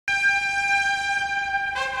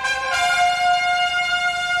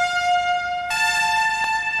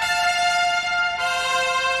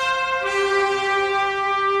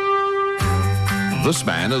This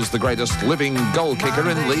man is the greatest living goal kicker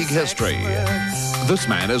in league history. This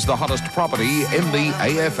man is the hottest property in the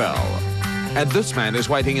AFL. And this man is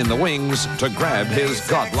waiting in the wings to grab his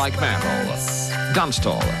godlike mantle.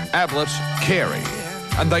 Dunstall, Ablett, Carey.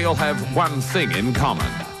 And they all have one thing in common.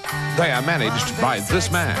 They are managed by this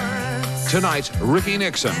man. Tonight, Ricky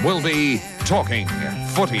Nixon will be Talking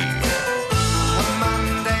Footy.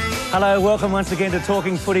 Hello, welcome once again to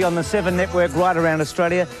Talking Footy on the 7 Network right around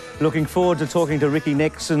Australia. Looking forward to talking to Ricky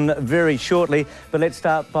Nixon very shortly. But let's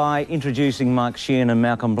start by introducing Mike Sheahan and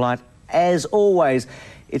Malcolm Blight. As always,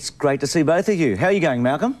 it's great to see both of you. How are you going,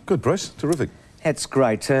 Malcolm? Good, Bruce. Terrific. That's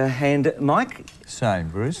great. And Mike? Same,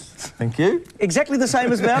 Bruce. Thank you. Exactly the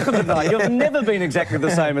same as Malcolm tonight. You've never been exactly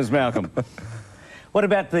the same as Malcolm. What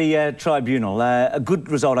about the Tribunal? A good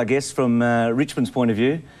result, I guess, from Richmond's point of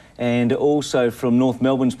view and also from North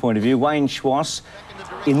Melbourne's point of view. Wayne Schwass,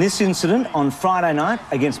 in this incident on Friday night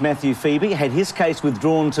against Matthew Phoebe, had his case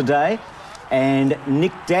withdrawn today. And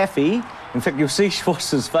Nick Daffy, in fact, you'll see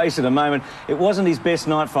Schwass's face in a moment. It wasn't his best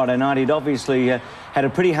night Friday night. He'd obviously had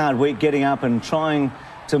a pretty hard week getting up and trying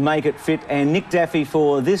to make it fit. And Nick Daffy,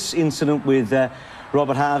 for this incident with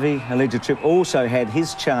Robert Harvey, alleged trip, also had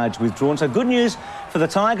his charge withdrawn. So good news for the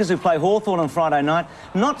Tigers, who play Hawthorn on Friday night.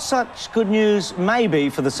 Not such good news, maybe,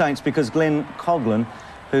 for the Saints, because Glenn Coghlan,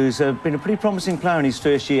 who's been a pretty promising player in his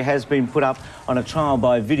first year, has been put up on a trial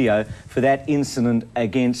by video for that incident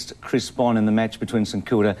against Chris Bond in the match between St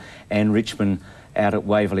Kilda and Richmond out at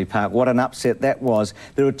Waverley Park. What an upset that was.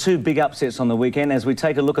 There were two big upsets on the weekend. As we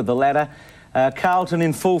take a look at the ladder, Carlton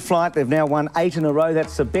in full flight. They've now won 8 in a row.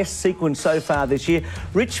 That's the best sequence so far this year.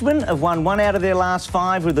 Richmond have won 1 out of their last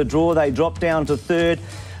 5 with a draw. They dropped down to 3rd.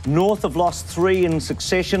 North have lost 3 in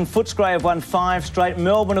succession. Footscray have won 5 straight.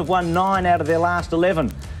 Melbourne have won 9 out of their last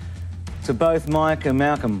 11. To both Mike and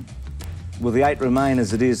Malcolm, will the 8 remain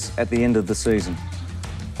as it is at the end of the season?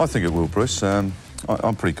 I think it will, Bruce. I'm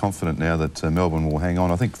pretty confident now that Melbourne will hang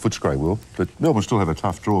on. I think Footscray will, but Melbourne still have a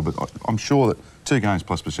tough draw, but I'm sure that 2 games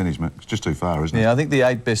plus percentage is just too far, isn't it? Yeah, I think the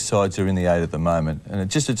 8 best sides are in the 8 at the moment. And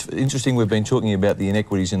it's interesting, we've been talking about the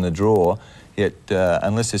inequities in the draw, yet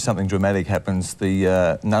unless there's something dramatic happens,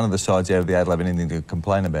 none of the sides out of the 8 will have anything to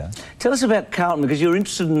complain about. Tell us about Carlton, because you're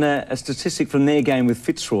interested in a statistic from their game with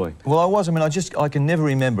Fitzroy. Well, I was. I mean, I can never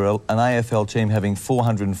remember an AFL team having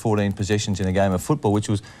 414 possessions in a game of football, which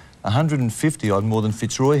was 150 odd more than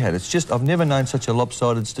Fitzroy had. It's just, I've never known such a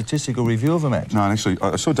lopsided statistical review of a match. No, and actually,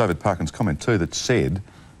 I saw David Parkin's comment too that said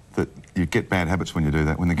that you get bad habits when you do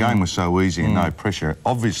that. When the game was so easy and no pressure,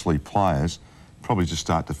 obviously players probably just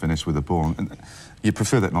start to finesse with the ball. And you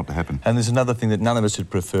prefer that not to happen. And there's another thing that none of us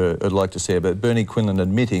would like to see about Bernie Quinlan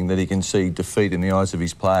admitting that he can see defeat in the eyes of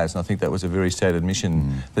his players, and I think that was a very sad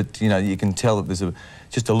admission. That, you know, you can tell that there's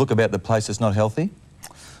just a look about the place that's not healthy.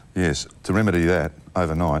 Yes, to remedy that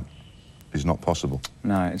overnight is not possible.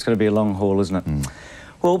 No, it's going to be a long haul, isn't it?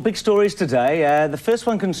 Well, big stories today. The first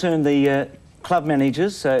one concerned the club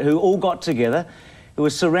managers who all got together. It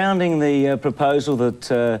was surrounding the proposal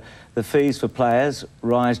that the fees for players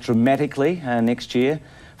rise dramatically next year,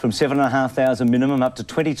 from $7,500 minimum up to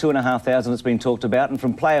 $22,500 it's been talked about, and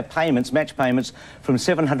from player payments, match payments, from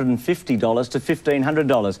 $750 to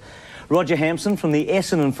 $1,500. Roger Hampson from the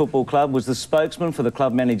Essendon Football Club was the spokesman for the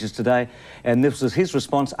club managers today, and this was his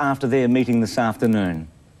response after their meeting this afternoon.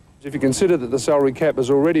 If you consider that the salary cap has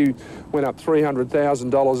already went up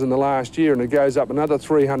 $300,000 in the last year and it goes up another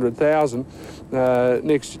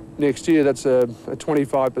 $300,000 next year, that's a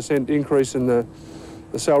 25% increase in the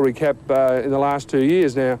salary cap in the last 2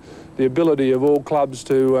 years. Now, the ability of all clubs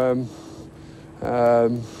to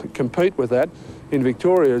compete with that in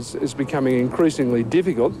Victoria is becoming increasingly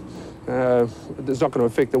difficult. It's not going to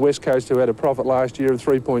affect the West Coast, who had a profit last year of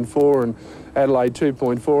 3.4, and Adelaide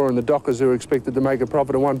 2.4, and the Dockers, who are expected to make a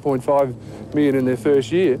profit of 1.5 million in their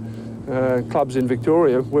first year. Clubs in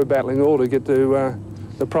Victoria, we're battling all to get to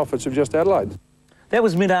the profits of just Adelaide. That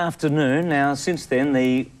was mid-afternoon. Now, since then,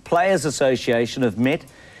 the Players Association have met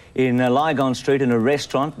in Lygon Street in a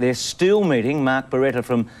restaurant. They're still meeting. Mark Beretta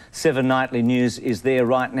from 7 Nightly News is there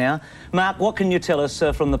right now. Mark, what can you tell us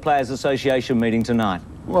from the Players Association meeting tonight?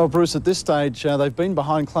 Well, Bruce, at this stage, they've been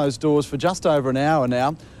behind closed doors for just over an hour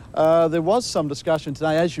now. There was some discussion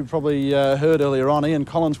today, as you probably heard earlier on. Ian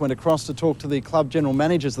Collins went across to talk to the club general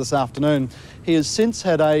managers this afternoon. He has since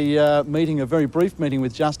had a meeting, a very brief meeting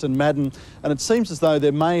with Justin Madden, and it seems as though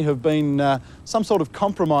there may have been some sort of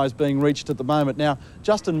compromise being reached at the moment. Now,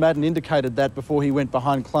 Justin Madden indicated that before he went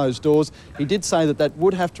behind closed doors. He did say that that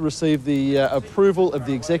would have to receive the approval of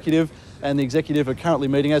the executive, and the executive are currently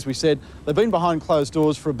meeting. As we said, they've been behind closed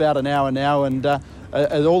doors for about an hour now, and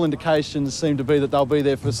all indications seem to be that they'll be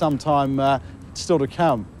there for some time still to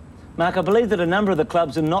come. Mark, I believe that a number of the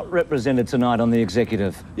clubs are not represented tonight on the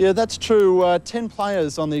executive. Yeah, that's true. 10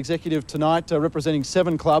 players on the executive tonight representing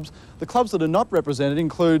 7 clubs. The clubs that are not represented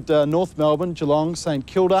include North Melbourne, Geelong, St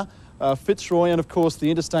Kilda, Fitzroy, and of course the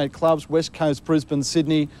interstate clubs, West Coast, Brisbane,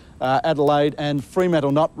 Sydney, Adelaide and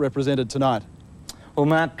Fremantle not represented tonight. Well,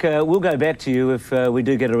 Mark, we'll go back to you if we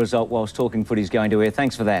do get a result whilst Talking Footy's going to air.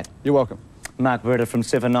 Thanks for that. You're welcome. Mark Beretta from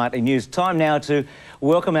 7 Nightly News. Time now to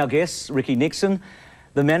welcome our guests, Ricky Nixon,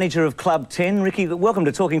 the manager of Club 10. Ricky, welcome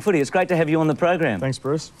to Talking Footy. It's great to have you on the program. Thanks,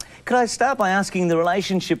 Bruce. Could I start by asking the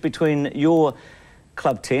relationship between your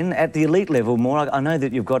Club 10 at the elite level more? I know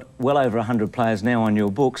that you've got well over 100 players now on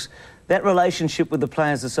your books. That relationship with the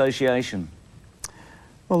Players Association?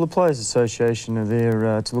 Well, the Players Association are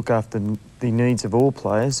there to look after the needs of all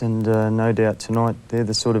players, and no doubt tonight they're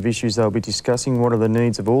the sort of issues they'll be discussing. What are the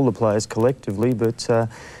needs of all the players collectively? But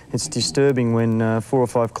it's disturbing when 4 or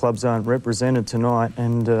 5 clubs aren't represented tonight,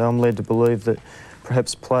 and I'm led to believe that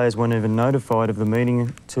perhaps players weren't even notified of the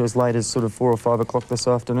meeting to as late as sort of 4 or 5 o'clock this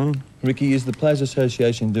afternoon. Ricky, is the Players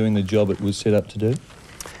Association doing the job it was set up to do?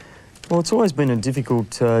 Well, it's always been a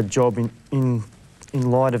difficult job in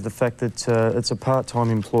light of the fact that it's a part-time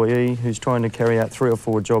employee who's trying to carry out 3 or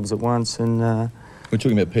 4 jobs at once. And we're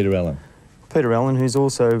talking about Peter Allen. Peter Allen, who's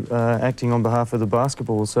also acting on behalf of the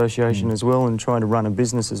Basketball Association as well and trying to run a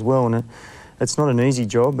business as well. And it's not an easy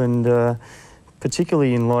job, and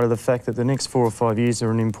particularly in light of the fact that the next 4 or 5 years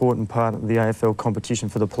are an important part of the AFL competition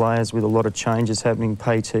for the players, with a lot of changes happening,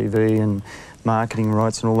 pay TV and marketing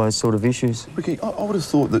rights and all those sort of issues. Ricky, I would have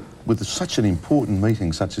thought that with such an important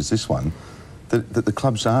meeting such as this one, that the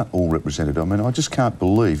clubs aren't all represented. I mean, I just can't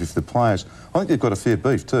believe if the players... I think they've got a fair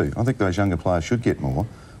beef too. I think those younger players should get more.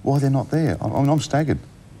 Why they're not there? I'm staggered.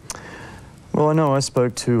 Well, I know I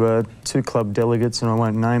spoke to 2 club delegates, and I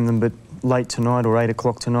won't name them, but late tonight or 8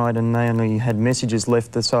 o'clock tonight, and they only had messages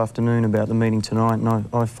left this afternoon about the meeting tonight, and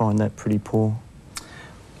I find that pretty poor.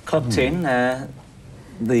 Club 10,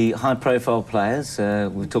 the high-profile players,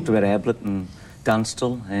 we've talked about Ablett and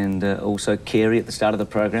Dunstall and also Carey at the start of the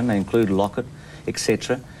program. They include Lockett,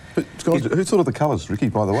 etc. Guys, who thought of the colours, Ricky,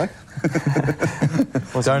 by the way?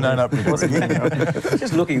 Don't own up,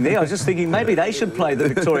 Just looking there, I was just thinking maybe they should play the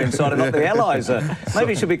Victorian side and not the Allies.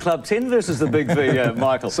 Maybe it should be Club 10 versus the Big V,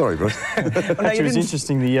 Michael. Sorry, Bruce. Actually, it was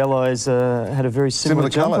interesting, the Allies had a very similar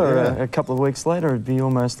jumper colour, yeah. A couple of weeks later. It'd be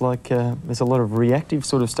almost like there's a lot of reactive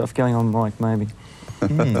sort of stuff going on, Mike, maybe.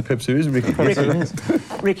 Perhaps there is, Ricky.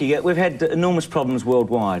 Ricky, we've had enormous problems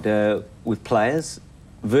worldwide with players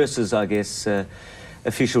versus, I guess,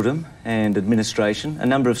 officialdom and administration. A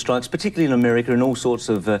number of strikes, particularly in America, in all sorts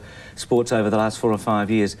of sports over the last 4 or 5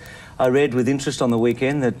 years. I read with interest on the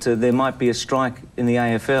weekend that there might be a strike in the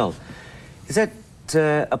AFL. Is that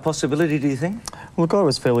a possibility, do you think? Look, I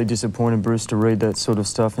was fairly disappointed, Bruce, to read that sort of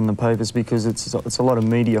stuff in the papers, because it's a lot of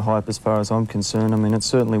media hype as far as I'm concerned. I mean, it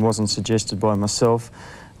certainly wasn't suggested by myself.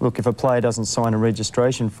 Look, if a player doesn't sign a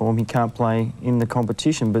registration form, he can't play in the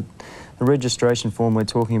competition, but the registration form we're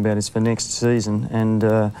talking about is for next season, and,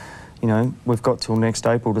 you know, we've got till next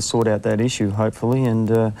April to sort out that issue, hopefully,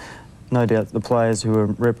 and no doubt the players who are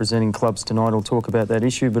representing clubs tonight will talk about that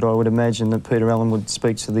issue, but I would imagine that Peter Allen would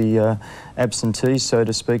speak to the absentees, so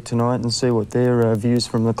to speak, tonight and see what their views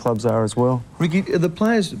from the clubs are as well. Ricky, are the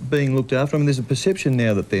players being looked after? I mean, there's a perception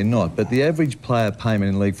now that they're not, but the average player payment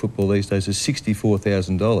in league football these days is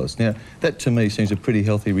 $64,000. Now, that to me seems a pretty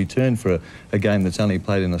healthy return for a game that's only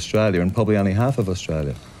played in Australia and probably only half of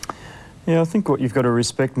Australia. Yeah, I think what you've got to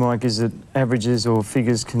respect, Mike, is that averages or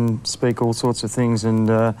figures can speak all sorts of things,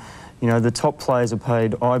 and you know, the top players are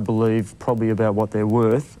paid, I believe, probably about what they're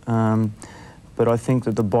worth. But I think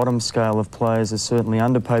that the bottom scale of players are certainly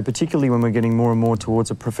underpaid, particularly when we're getting more and more towards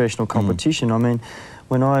a professional competition. I mean,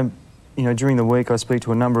 when you know, during the week I speak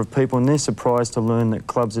to a number of people and they're surprised to learn that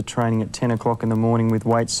clubs are training at 10 o'clock in the morning with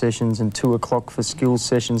weight sessions and 2 o'clock for skills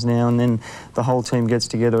sessions now, and then the whole team gets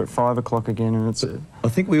together at 5 o'clock again, and it's... I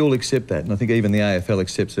think we all accept that, and I think even the AFL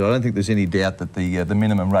accepts it. I don't think there's any doubt that the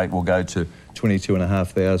minimum rate will go to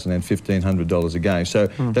 $22,500 and $1,500 a game. So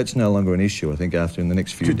that's no longer an issue, I think, in the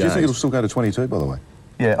next few days. Do you think it'll still go to 22, by the way?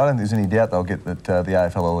 Yeah, I don't think there's any doubt they'll get that the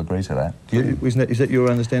AFL will agree to that. Is that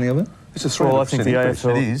your understanding of it? It's a 3% Well, I think the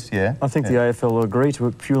AFL... It is, yeah. I think the AFL will agree to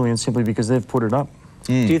it purely and simply because they've put it up.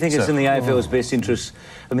 Do you think it's in the AFL's best interest?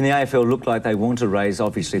 I mean, the AFL look like they want to raise,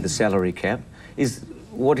 obviously, the salary cap.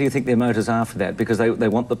 What do you think their motives are for that? Because they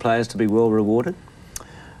want the players to be well rewarded?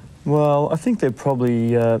 Well, I think they probably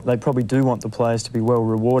do want the players to be well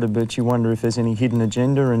rewarded, but you wonder if there's any hidden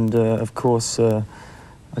agenda, and of course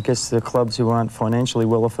I guess the clubs who aren't financially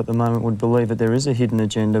well off at the moment would believe that there is a hidden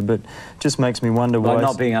agenda, but it just makes me wonder why... By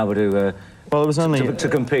not being able to Well, it was only to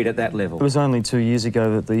compete at that level. It was only 2 years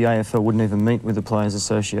ago that the AFL wouldn't even meet with the Players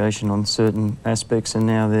Association on certain aspects, and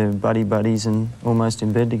now they're buddies and almost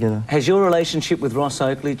in bed together. Has your relationship with Ross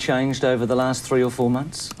Oakley changed over the last 3 or 4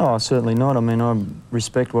 months? Oh, certainly not. I mean, I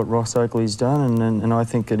respect what Ross Oakley's done, and I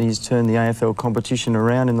think that he's turned the AFL competition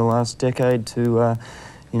around in the last decade to,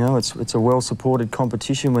 you know, it's a well-supported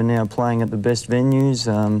competition. We're now playing at the best venues.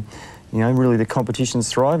 You know, really the competition's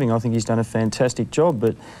thriving. I think he's done a fantastic job,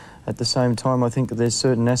 but at the same time, I think that there's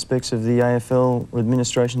certain aspects of the AFL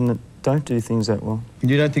administration that don't do things that well.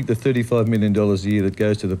 You don't think the $35 million a year that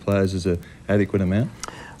goes to the players is an adequate amount?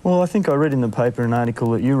 Well, I think I read in the paper an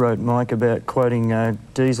article that you wrote, Mike, about quoting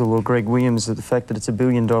Diesel or Greg Williams, the fact that it's a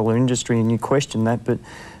billion-dollar industry, and you question that, but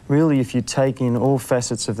really if you take in all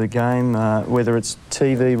facets of the game, whether it's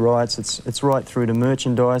TV rights, it's right through to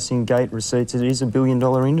merchandising, gate receipts, it is a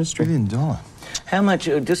billion-dollar industry. $1 billion? How much,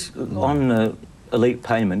 just on elite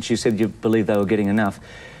payments, you said you believe they were getting enough.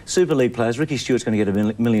 Super League players, Ricky Stewart's going to get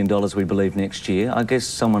 $1 million, we believe, next year. I guess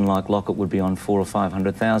someone like Lockett would be on 400,000 or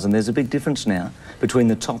 500,000. There's a big difference now between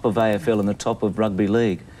the top of AFL and the top of rugby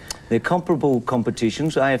league. They're comparable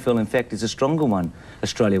competitions. AFL, in fact, is a stronger one,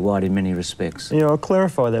 Australia-wide in many respects. Yeah, I'll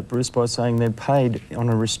clarify that, Bruce, by saying they're paid on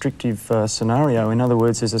a restrictive scenario. In other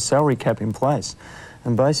words, there's a salary cap in place.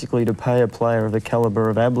 And basically to pay a player of the calibre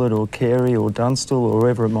of Ablett or Carey or Dunstall or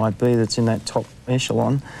whoever it might be that's in that top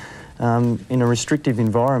echelon, in a restrictive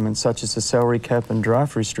environment such as the salary cap and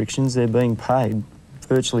draft restrictions, they're being paid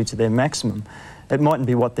virtually to their maximum. It mightn't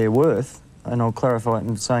be what they're worth, and I'll clarify it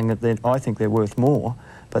in saying that I think they're worth more,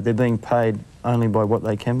 but they're being paid only by what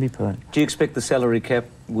they can be paid. Do you expect the salary cap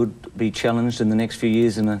would be challenged in the next few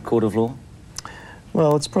years in a court of law?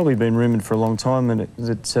 Well, it's probably been rumoured for a long time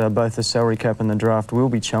that both the salary cap and the draft will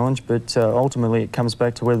be challenged, but ultimately it comes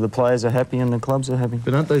back to whether the players are happy and the clubs are happy.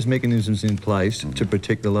 But aren't those mechanisms in place to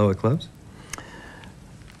protect the lower clubs?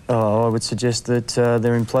 I would suggest that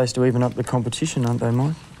they're in place to even up the competition, aren't they,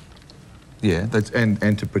 Mike? Yeah,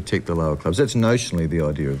 and to protect the lower clubs. That's notionally the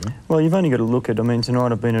idea of it. Well, you've only got to look at, I mean,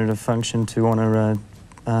 tonight I've been at a function to honour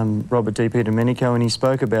Robert D. Domenico, and he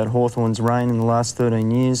spoke about Hawthorn's reign in the last 13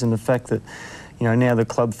 years and the fact that, you know, now the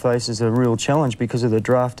club faces a real challenge because of the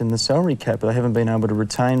draft and the salary cap. They haven't been able to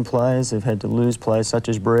retain players. They've had to lose players such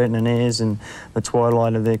as Brereton and Ayres in the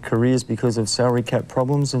twilight of their careers because of salary cap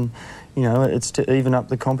problems. And, you know, it's to even up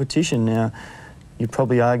the competition. Now, you'd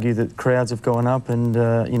probably argue that crowds have gone up and,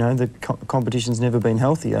 you know, the competition's never been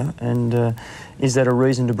healthier. And is that a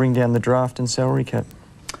reason to bring down the draft and salary cap?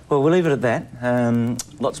 Well, we'll leave it at that.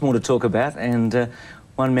 Lots more to talk about, and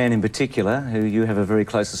one man in particular who you have a very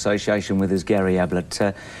close association with is Gary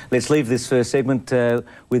Ablett. Let's leave this first segment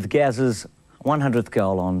with Gaz's 100th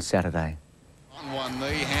goal on Saturday. On one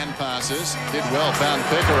knee, hand passes, did well, found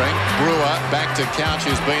Pickering. Brewer back to Couch,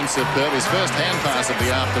 who's been superb. His first hand pass of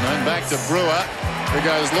the afternoon. Back to Brewer, who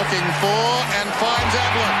goes looking for and finds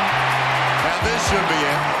Ablett. Now this should be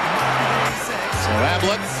it. So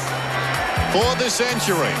Ablett for the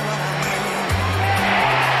century.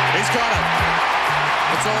 He's got it.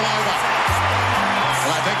 It's all over.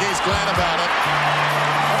 And I think he's glad about it.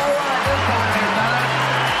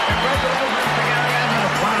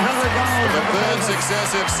 For the third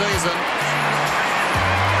successive season,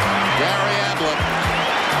 Gary Ablett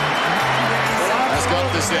has got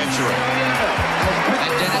the century.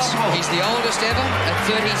 And Dennis, he's the oldest ever at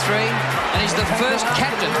 33, and he's the first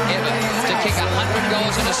captain ever to kick 100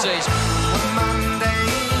 goals in a season.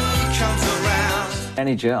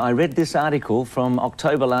 Manager, I read this article from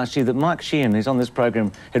October last year that Mike Sheahan, who's on this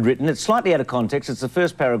program, had written. It's slightly out of context. It's the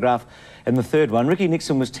first paragraph and the third one. Ricky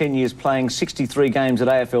Nixon was 10 years playing 63 games at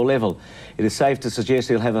AFL level. It is safe to suggest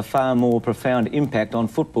he'll have a far more profound impact on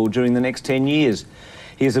football during the next 10 years.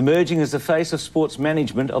 He is emerging as the face of sports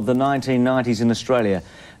management of the 1990s in Australia.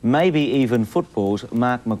 Maybe even football's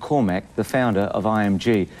Mark McCormack, the founder of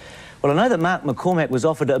IMG. Well, I know that Mark McCormack was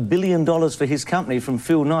offered $1 billion for his company from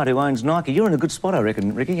Phil Knight, who owns Nike. You're in a good spot, I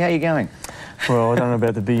reckon, Ricky. How are you going? Well, I don't know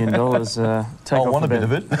about the $1 billion. I want a bit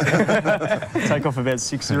of it. Take off about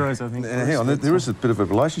 6 zeros, I think. Hang on, there is a bit of a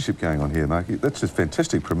relationship going on here, Mark. That's a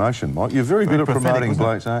fantastic promotion, Mike. You're very good at promoting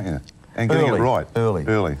blokes, aren't you? And getting it right. Early.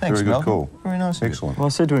 Thanks, very good Malcolm. call. Very nice. Excellent. Well, I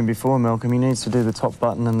said to him before, Malcolm, he needs to do the top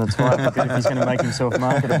button and the tie if he's going to make himself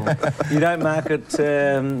marketable. You don't market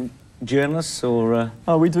journalists or...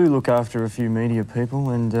 Oh, we do look after a few media people,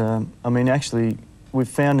 and I mean, actually, we've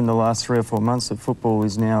found in the last 3 or 4 months that football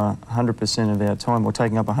is now 100% of our time, or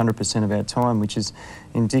taking up 100% of our time, which is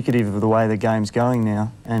indicative of the way the game's going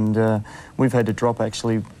now. And we've had to drop,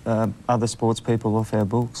 actually, other sports people off our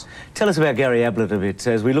books. Tell us about Gary Ablett a bit,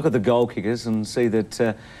 as we look at the goal kickers and see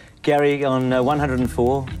that Gary on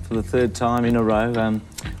 104 for the third time in a row.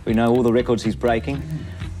 We know all the records he's breaking.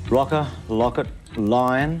 Rocker, Lockett,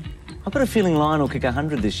 Lyon. I've got a feeling Lyon will kick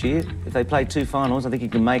 100 this year. If they play 2 finals, I think he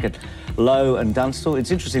can make it. Lowe and Dunstall.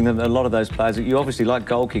 It's interesting that a lot of those players that you obviously like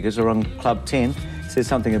goal kickers are on Club 10. It says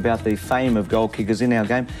something about the fame of goal kickers in our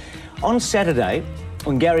game. On Saturday,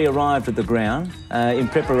 when Gary arrived at the ground in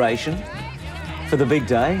preparation for the big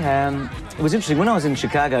day, it was interesting. When I was in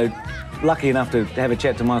Chicago, lucky enough to have a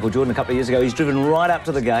chat to Michael Jordan a couple of years ago, he's driven right up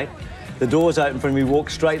to the gate. The door's open for him, we walk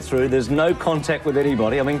straight through. There's no contact with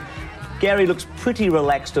anybody. I mean, Gary looks pretty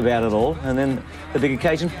relaxed about it all, and then the big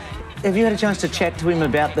occasion. Have you had a chance to chat to him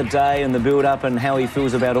about the day and the build-up and how he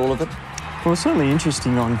feels about all of it? Well, it's certainly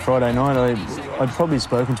interesting on Friday night. I'd probably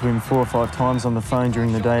spoken to him 4 or 5 times on the phone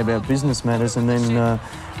during the day about business matters, and then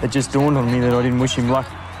it just dawned on me that I didn't wish him luck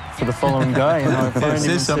for the following day. And I phoned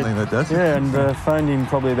him and something said, that does. Yeah, and phoned him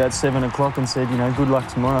probably about 7 o'clock and said, you know, good luck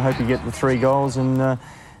tomorrow. I hope you get the 3 goals. And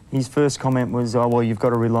his first comment was, oh, well, you've got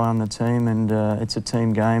to rely on the team, and it's a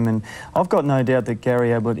team game. And I've got no doubt that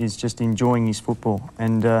Gary Ablett is just enjoying his football.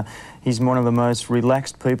 And he's one of the most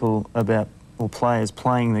relaxed people or players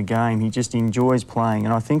playing the game. He just enjoys playing.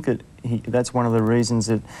 And I think that that's one of the reasons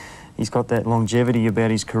that he's got that longevity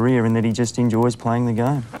about his career, and that he just enjoys playing the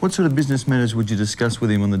game. What sort of business matters would you discuss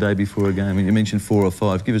with him on the day before a game? You mentioned 4 or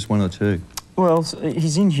 5. Give us 1 or 2. Well,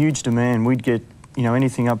 he's in huge demand. We'd get, you know,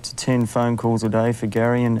 anything up to 10 phone calls a day for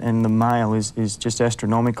Gary, and the mail is just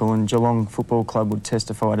astronomical, and Geelong Football Club would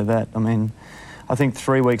testify to that. I mean, I think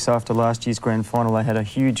 3 weeks after last year's grand final, they had a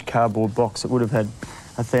huge cardboard box that would have had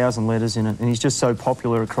 1,000 letters in it, and he's just so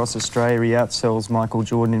popular across Australia. He outsells Michael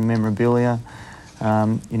Jordan in memorabilia.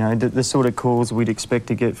 You know, the sort of calls we'd expect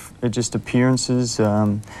to get are just appearances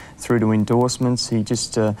through to endorsements. He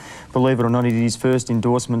just, believe it or not, he did his first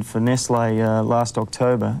endorsement for Nestle last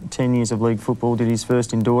October. 10 years of league football, did his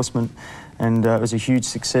first endorsement, and it was a huge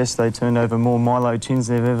success. They turned over more Milo tins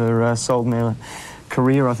they've ever sold in their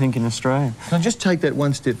career, I think, in Australia. Can I just take that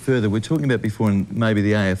one step further? We're talking about before and maybe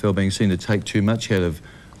the AFL being seen to take too much out of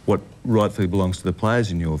what rightfully belongs to the players,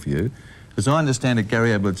 in your view. As I understand it,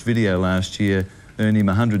 Gary Ablett's video last year earned him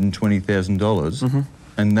 $120,000,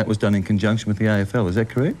 and that was done in conjunction with the AFL, is that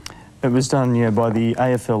correct? It was done, yeah, by the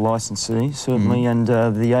AFL licensee, certainly, and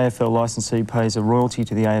the AFL licensee pays a royalty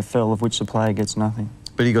to the AFL, of which the player gets nothing.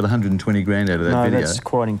 But he got 120 grand out of that video. No, that's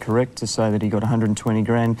quite incorrect to say that he got 120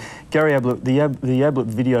 grand. Gary Ablett, the Ablett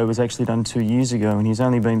video was actually done 2 years ago, and he's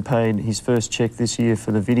only been paid his first cheque this year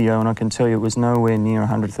for the video, and I can tell you it was nowhere near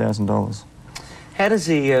 $100,000. How does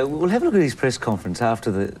he... we'll have a look at his press conference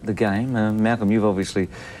after the game. Malcolm, you've obviously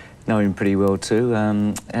known him pretty well too,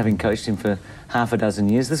 having coached him for half a dozen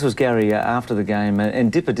years. This was Gary after the game,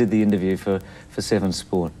 and Dipper did the interview for 7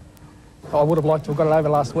 Sport. I would have liked to have got it over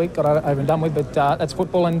last week, got it over and done with, but that's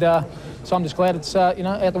football, and so I'm just glad it's you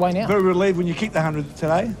know, out the way now. Very relieved when you kicked the 100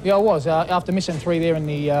 today. Yeah, I was. After missing 3 there in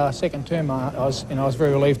the second term, I was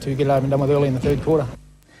very relieved to get it over and done with early in the third quarter.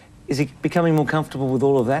 Is he becoming more comfortable with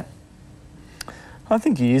all of that? I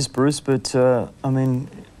think he is, Bruce, but I mean,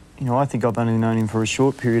 you know, I think I've only known him for a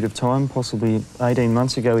short period of time. Possibly 18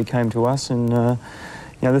 months ago he came to us, and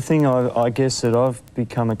you know, the thing I guess that I've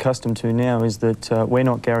become accustomed to now is that we're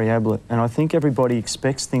not Gary Ablett, and I think everybody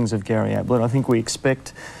expects things of Gary Ablett. I think we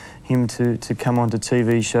expect him to come onto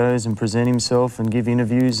TV shows and present himself and give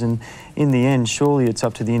interviews, and in the end, surely it's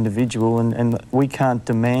up to the individual, and we can't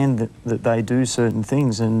demand that they do certain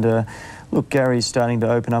things. And look, Gary's starting to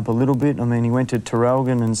open up a little bit. I mean, he went to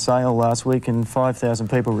Traralgon and Sale last week, and 5,000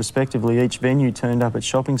 people respectively, each venue, turned up at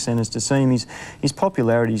shopping centres to see him. His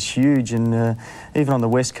popularity is huge, and even on the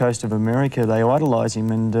west coast of America, they idolise him,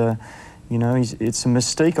 and you know, it's a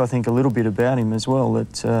mystique, I think, a little bit about him as well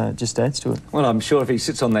that just adds to it. Well, I'm sure if he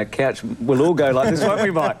sits on that couch, we'll all go like this, won't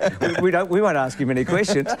we, Mike? We won't ask him any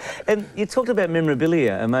questions. And you talked about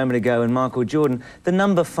memorabilia a moment ago and Michael Jordan. The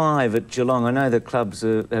number 5 at Geelong, I know that clubs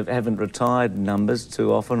haven't retired numbers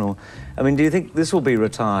too often, or... I mean, do you think this will be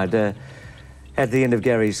retired at the end of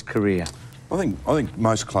Gary's career? I think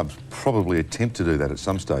most clubs probably attempt to do that at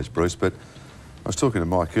some stage, Bruce, but I was talking to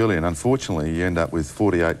Mike earlier, and unfortunately you end up with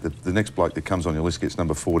 48. The next bloke that comes on your list gets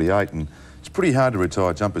number 48, and it's pretty hard to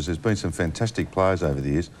retire jumpers. There's been some fantastic players over the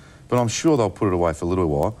years, but I'm sure they'll put it away for a little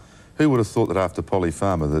while. Who would have thought that after Polly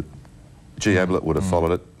Farmer that G. Ablett would have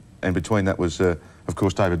followed it, and between that was, of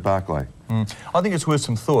course, David Barclay. I think it's worth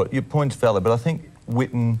some thought. Your point's valid, but I think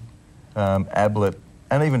Whitten, Ablett,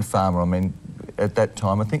 and even Farmer, I mean, at that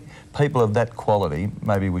time, I think people of that quality,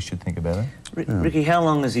 maybe we should think about it. Ricky, how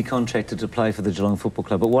long is he contracted to play for the Geelong Football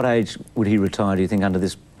Club? At what age would he retire, do you think, under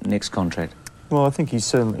this next contract? Well, I think he's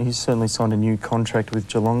certainly signed a new contract with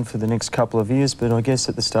Geelong for the next couple of years, but I guess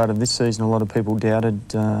at the start of this season a lot of people doubted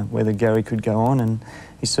whether Gary could go on, and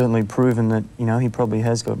he's certainly proven that, you know, he probably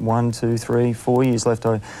has got 1, 2, 3, 4 years left.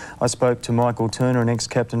 I spoke to Michael Turner, an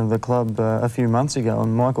ex-captain of the club, a few months ago,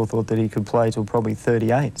 and Michael thought that he could play till probably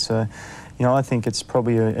 38. So, you know, I think it's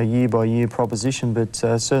probably a year-by-year proposition, but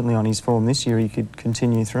certainly on his form this year he could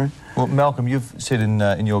continue through. Well, Malcolm, you've said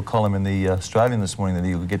in your column in the Australian this morning that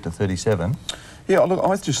he would get to 37. Yeah, look,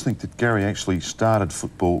 I just think that Gary actually started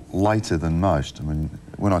football later than most. I mean,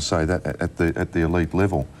 when I say that, at the elite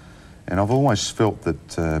level. And I've always felt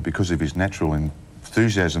that because of his natural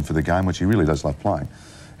enthusiasm for the game, which he really does love playing,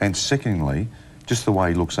 and secondly, just the way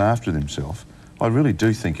he looks after himself, I really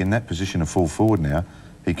do think in that position of full forward now,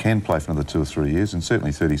 he can play for another 2 or 3 years, and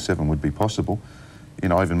certainly 37 would be possible. You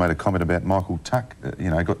know, I even made a comment about Michael Tuck, you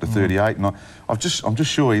know, got to 38, and I'm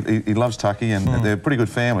just sure he loves Tucky, and they're a pretty good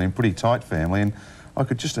family, and pretty tight family, and I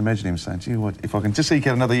could just imagine him saying, gee, what, if I can just eke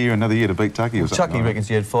out another year to beat Tucky or something. Tucky reckons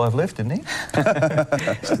he had 5 left, didn't he?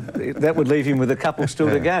 That would leave him with a couple still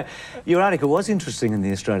to go. Your article was interesting in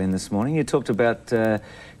the Australian this morning. You talked about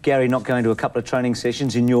Gary not going to a couple of training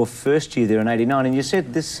sessions in your first year there in '89, and you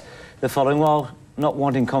said the following, while not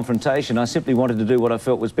wanting confrontation, I simply wanted to do what I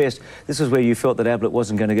felt was best. This is where you felt that Ablett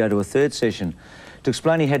wasn't going to go to a third session. To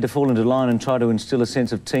explain, he had to fall into line and try to instil a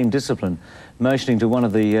sense of team discipline. Motioning to one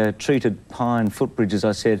of the treated pine footbridges,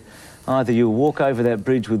 I said, either you walk over that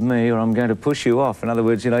bridge with me or I'm going to push you off. In other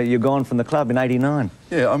words, you know, you're gone from the club in '89.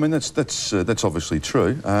 Yeah, I mean, that's obviously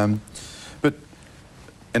true. And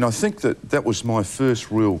I think that was my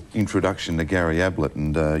first real introduction to Gary Ablett,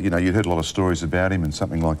 and, you know, you'd heard a lot of stories about him and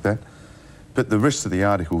something like that. But the rest of the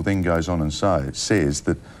article then goes on and says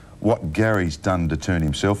that what Gary's done to turn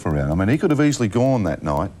himself around. I mean, he could have easily gone that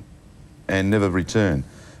night and never returned.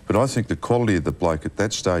 But I think the quality of the bloke at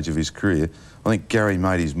that stage of his career, I think Gary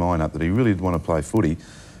made his mind up that he really did want to play footy.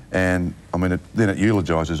 And, I mean, then it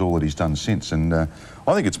eulogises all that he's done since. And I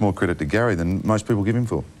think it's more credit to Gary than most people give him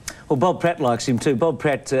for. Well, Bob Pratt likes him too. Bob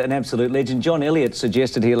Pratt, an absolute legend. John Elliott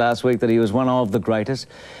suggested here last week that he was one of the greatest.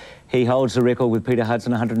 He holds the record with Peter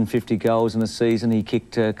Hudson, 150 goals in a season. He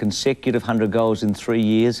kicked consecutive 100 goals in 3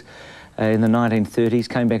 years in the 1930s,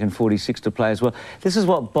 came back in 46 to play as well. This is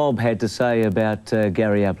what Bob had to say about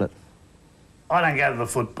Gary Ablett. I don't go to the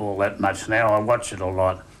football that much now. I watch it a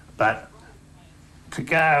lot. But to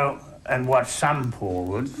go and watch some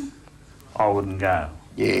forward, I wouldn't go.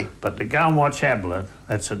 Yeah. But to go and watch Ablett,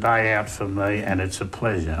 it's a day out for me, and it's a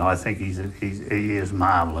pleasure. I think he is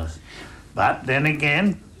marvellous. But then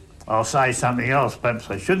again, I'll say something else, perhaps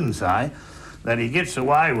I shouldn't say, that he gets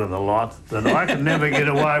away with a lot that I could never get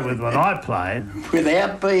away with when I played.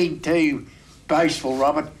 Without being too boastful,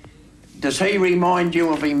 Robert, does he remind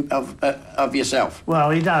you of yourself?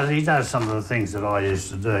 Well, he does. He does some of the things that I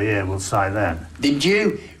used to do, yeah, we'll say that.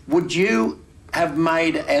 Would you have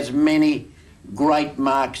made as many great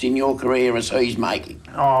marks in your career as he's making?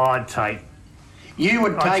 Oh, I'd take... You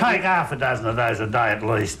would take... I'd take half a dozen of those a day at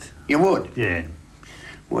least. You would? Yeah.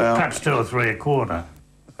 Well... Perhaps 2 or 3 a quarter.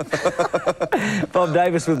 Bob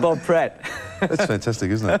Davis with Bob Pratt. That's fantastic,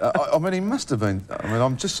 isn't it? I mean, he must have been... I mean,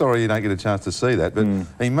 I'm just sorry you don't get a chance to see that, but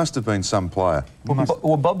he must have been some player.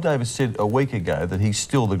 Well, Bob Davis said a week ago that he's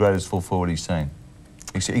still the greatest full forward he's seen.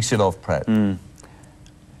 He said of Pratt.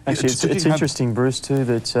 Actually, it's interesting, Bruce, too,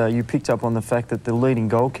 that you picked up on the fact that the leading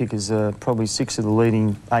goal kickers, probably 6 of the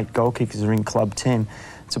leading 8 goal kickers are in Club 10.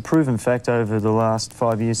 It's a proven fact over the last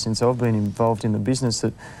 5 years since I've been involved in the business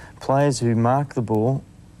that players who mark the ball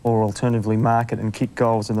or alternatively mark it and kick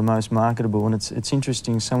goals are the most marketable. And it's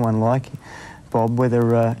interesting, someone like Bob,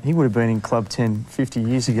 whether he would have been in Club 10 50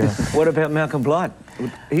 years ago. What about Malcolm Blight?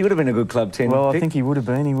 He would have been a good Club 10 Well, pick. I think he would have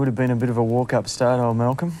been. He would have been a bit of a walk-up start, old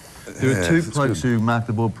Malcolm. There are 2 blokes who mark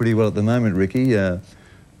the ball pretty well at the moment, Ricky.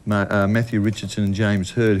 Matthew Richardson and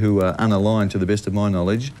James Hird, who are unaligned to the best of my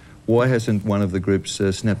knowledge. Why hasn't one of the groups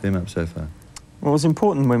snapped them up so far? Well, it was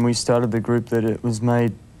important when we started the group that it was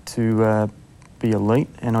made to be elite,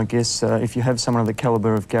 and I guess if you have someone of the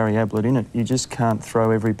calibre of Gary Ablett in it, you just can't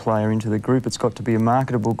throw every player into the group. It's got to be a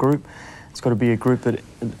marketable group. It's got to be a group that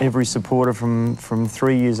every supporter from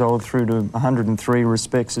 3 years old through to 103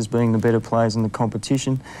 respects as being the better players in the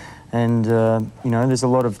competition. And, you know, there's a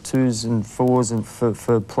lot of 2s and 4s and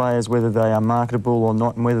for players, whether they are marketable or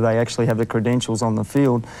not, and whether they actually have the credentials on the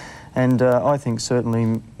field. And I think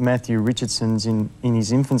certainly Matthew Richardson's in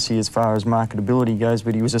his infancy as far as marketability goes,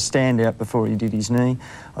 but he was a standout before he did his knee.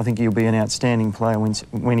 I think he'll be an outstanding player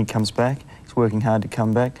when he comes back. He's working hard to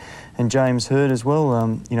come back. And James Hird as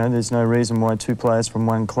well, you know, there's no reason why 2 players from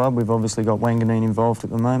one club, we've obviously got Wanganeen involved at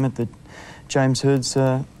the moment, that James Hird's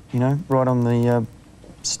you know, right on the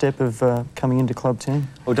step of coming into Club 10.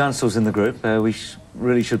 Well, Dunstall's in the group. We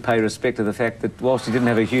really should pay respect to the fact that whilst he didn't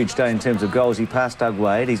have a huge day in terms of goals, he passed Doug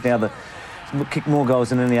Wade. He's now kicked more goals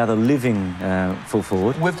than any other living full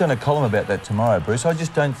forward. We've done a column about that tomorrow, Bruce. I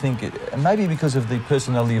just don't think maybe because of the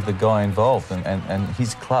personality of the guy involved and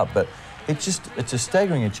his club, but it's a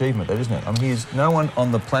staggering achievement, that, isn't it? I mean, no one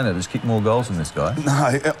on the planet has kicked more goals than this guy. No,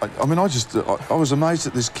 I mean, I was amazed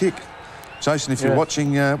at this kick. Jason, if you're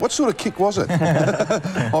watching, what sort of kick was it?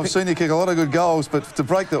 I've seen you kick a lot of good goals, but to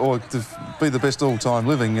break or to be the best all-time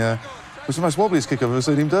living, was the most wobbliest kick I've ever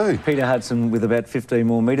seen him do. Peter Hudson with about 15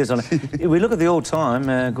 more metres on it. If we look at the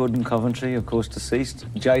all-time, Gordon Coventry, of course, deceased,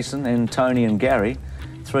 Jason and Tony and Gary,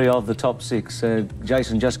 3 of the top 6.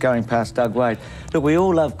 Jason just going past Doug Wade. Look, we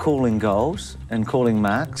all love calling goals and calling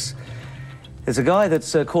marks. There's a guy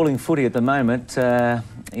that's calling footy at the moment.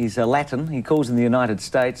 He's a Latin. He calls in the United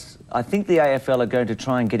States. I think the AFL are going to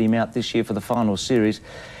try and get him out this year for the final series.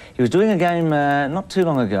 He was doing a game not too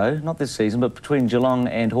long ago, not this season, but between Geelong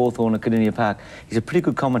and Hawthorn at Cardinia Park. He's a pretty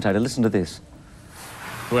good commentator. Listen to this.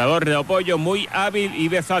 Jugador de apoyo muy hábil y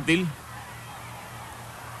versátil.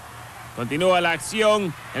 Continúa la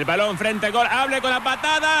acción. El balón frente al gol. Hable con la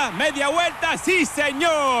patada. Media vuelta. ¡Sí,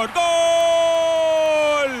 señor!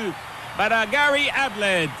 ¡Gol! Para Gary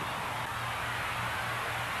Adelaide.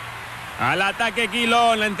 Al ataque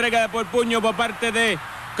Quilón, la entrega de por puño por parte de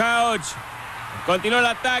Couch. Continúa el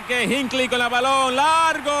ataque, Hinckley con el balón,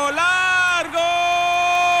 largo, largo.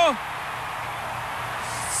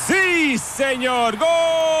 Sí, señor,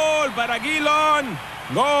 gol para Quilón,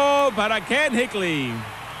 gol para Ken Hinckley.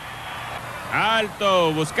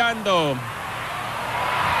 Alto, buscando.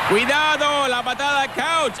 Cuidado, la patada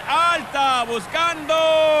Couch, alta,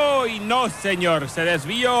 buscando. Y no, señor, se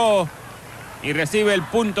desvió. Y recibe el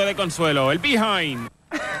punto de consuelo, el behind.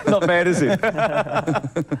 Not bad, is it?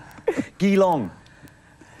 Geelong.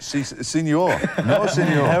 Senor. No,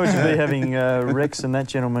 senor. How would you be having Rex and that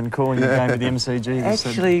gentleman calling the game at the MCG?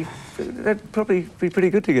 Actually, that'd probably be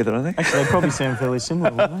pretty good together, I think. Actually, they probably sound fairly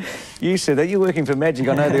similar, wouldn't they? You said that. You're working for Magic.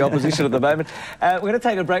 I know the opposition at the moment. We're going to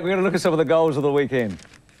take a break. We're going to look at some of the goals of the weekend.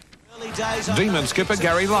 Demon skipper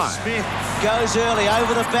Gary Lyon. Smith goes early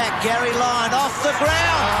over the back. Gary Lyon off the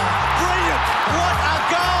ground. Brilliant! What a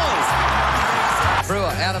goal! Brewer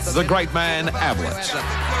out of the great man Ablett. Oh,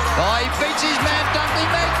 he beats his man Dunkley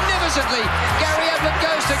magnificently. Gary Ablett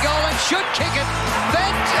goes to goal and should kick it. Then,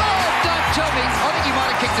 oh, don't tell me. I think he might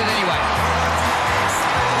have kicked it anyway.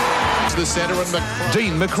 The centre and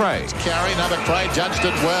Dean McRae. Carry, now McRae judged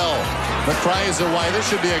it well. McRae is away. This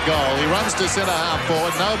should be a goal. He runs to centre half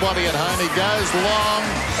forward. Nobody at home. He goes long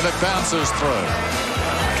and it bounces through.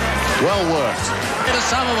 Well worked. Into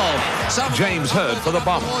Somerville. James Hird for the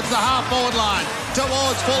Bombers. Towards the half forward line.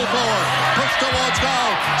 Towards full forward. Push towards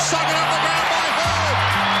goal. Sunk it up the ground by Hird.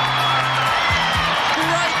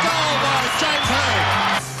 Great goal by James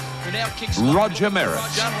Hird. Roger Merritt.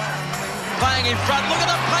 Playing in front. Look at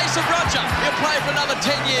the pace of Roger. He'll play for another 10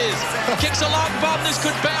 years. Kicks a long bomb. This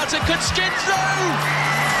could bounce. It could skid through.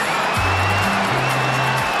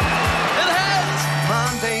 It has.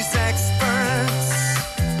 Monday's experts.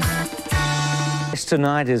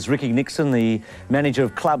 Tonight is Ricky Nixon, the manager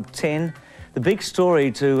of Club 10. The big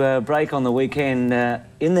story to break on the weekend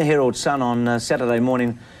in the Herald Sun on Saturday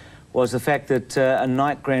morning was the fact that a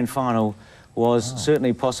night grand final was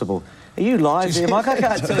certainly possible. Are you live there, Mike? I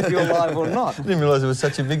can't tell if you're live or not. I didn't realise it was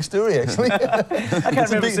such a big story, actually. I can't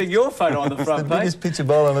remember seeing your photo on the front page. It's the page. biggest picture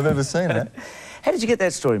bowler I've ever seen, that. How did you get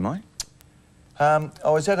that story, Mike? I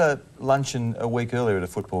was at a luncheon a week earlier at a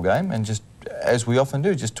football game and just, as we often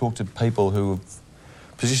do, just talk to people who have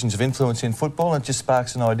positions of influence in football, and it just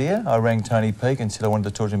sparks an idea. I rang Tony Peake and said I wanted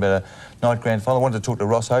to talk to him about a night grand final. I wanted to talk to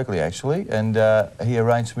Ross Oakley, actually, and he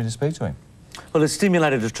arranged for me to speak to him. Well, it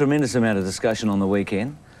stimulated a tremendous amount of discussion on the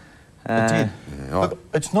weekend. It did. Look,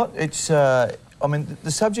 it's not, I mean,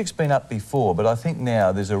 the subject's been up before, but I think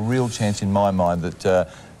now there's a real chance in my mind that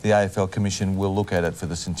the AFL Commission will look at it for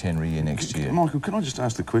the centenary year next year. Michael, can I just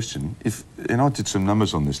ask the question? And I did some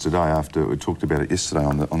numbers on this today after we talked about it yesterday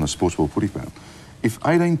on the Sportsball Footy panel. If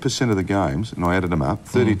 18% of the games, and I added them up,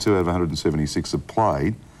 32 out of 176 are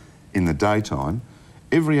played in the daytime,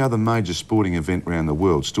 every other major sporting event around the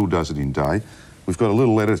world still does it in day. We've got a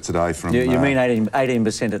little letter today from... You mean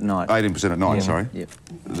 18% at night? 18% at night, sorry. Yep.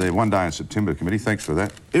 The One Day in September Committee, thanks for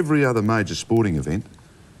that. Every other major sporting event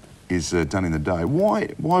is done in the day.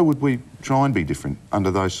 Why would we try and be different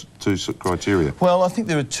under those two criteria? Well, I think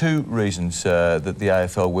there are two reasons that the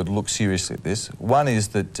AFL would look seriously at this. One is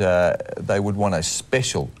that they would want a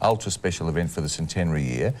special, ultra-special event for the centenary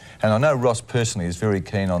year. And I know Ross personally is very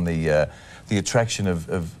keen on the attraction of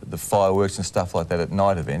the fireworks and stuff like that at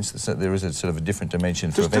night events. So there is a sort of a different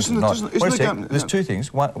dimension for events at night. There's two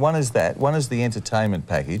things. One is that. One is the entertainment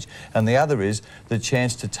package. And the other is the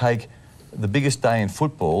chance to take the biggest day in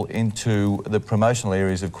football into the promotional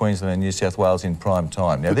areas of Queensland and New South Wales in prime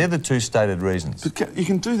time. Now, they're the two stated reasons. But you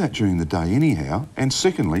can do that during the day anyhow. And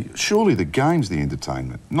secondly, surely the game's the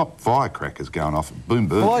entertainment, not firecrackers going off, boom,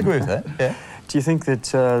 boom. Well, I agree with that, yeah. Do you think that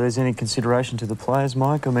there's any consideration to the players,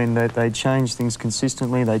 Mike? I mean, they change things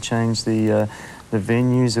consistently. They change the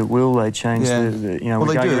venues at will. They change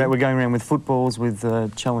we're going around with footballs with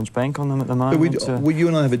Challenge Bank on them at the moment. But you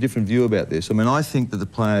and I have a different view about this. I mean, I think that the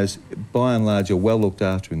players, by and large, are well looked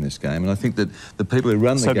after in this game, and I think that the people who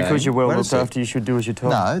run the game... So because you're well looked after, you should do as you're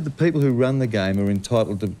told? No, the people who run the game are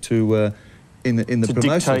entitled to in the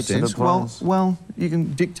promotional sense, well, you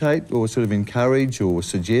can dictate or sort of encourage or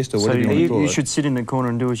suggest or whatever you want to call it. You should sit in the corner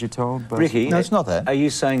and do as you're told. But Ricky, no, it's not that. Are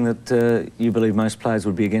you saying that you believe most players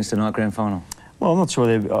would be against a night grand final? Well, I'm not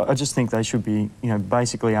sure. I just think they should be,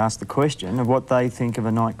 basically asked the question of what they think of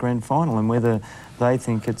a night grand final and whether they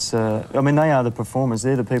think it's... I mean, they are the performers.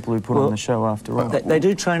 They're the people who put on the show after all. They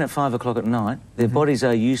do train at 5 o'clock at night. Their bodies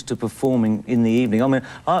are used to performing in the evening. I mean,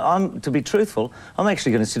 I'm to be truthful, I'm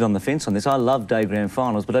actually going to sit on the fence on this. I love day grand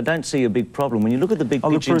finals, but I don't see a big problem. When you look at the big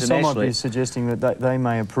pitch internationally... I might be suggesting that they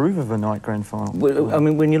may approve of a night grand final. Well, I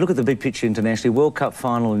mean, when you look at the big picture internationally, World Cup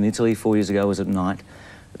final in Italy 4 years ago was at night.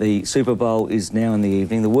 The Super Bowl is now in the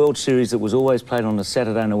evening. The World Series that was always played on a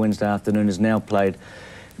Saturday and a Wednesday afternoon is now played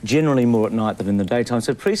generally more at night than in the daytime.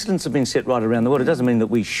 So precedents have been set right around the world. It doesn't mean that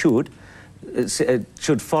we should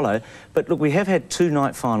follow. But look, we have had 2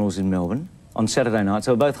 night finals in Melbourne on Saturday night,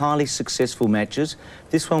 so both highly successful matches.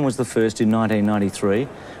 This one was the first in 1993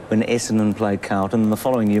 when Essendon played Carlton, and the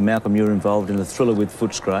following year, Malcolm, you were involved in a thriller with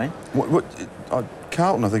Footscray.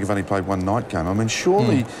 Carlton, I think, have only played 1 night game. I mean,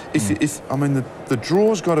 surely, the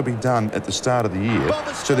draw's got to be done at the start of the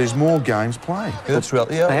year, so there's more games played. Yeah, that's right.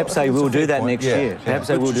 Yeah, perhaps they will do that next year. Perhaps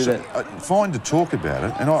they will do that. Fine to talk about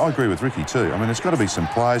it, and I agree with Ricky too. I mean, there's got to be some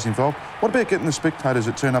players involved. What about getting the spectators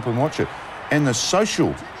that turn up and watch it? And the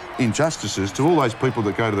social injustices to all those people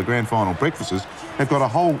that go to the grand final breakfasts have got a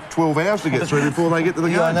whole 12 hours to get through before they get to the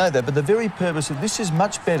game. Yeah, I know that, but the very purpose of this is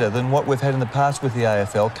much better than what we've had in the past with the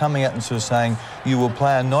AFL, coming out and sort of saying you will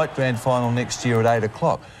play a night grand final next year at 8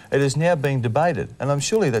 o'clock. It is now being debated, and I'm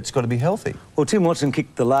surely that's got to be healthy. Well, Tim Watson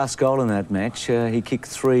kicked the last goal in that match. He kicked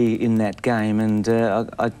 3 in that game, and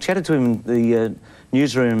I chatted to him in the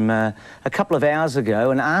newsroom a couple of hours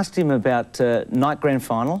ago and asked him about night grand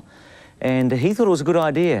final. And he thought it was a good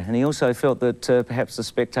idea, and he also felt that perhaps the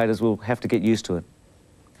spectators will have to get used to it.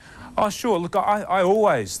 Oh, sure. Look, I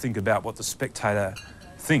always think about what the spectator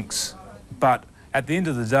thinks, but at the end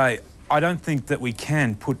of the day, I don't think that we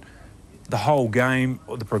can put the whole game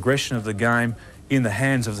or the progression of the game in the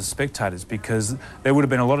hands of the spectators, because there would have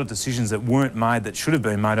been a lot of decisions that weren't made that should have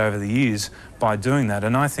been made over the years by doing that.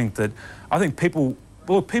 And I think people...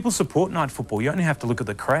 Well, people support night football. You only have to look at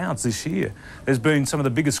the crowds this year. There's been some of the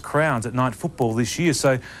biggest crowds at night football this year,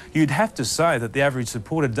 so you'd have to say that the average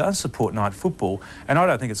supporter does support night football, and I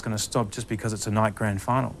don't think it's going to stop just because it's a night grand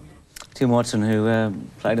final. Tim Watson, who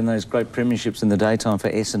played in those great premierships in the daytime for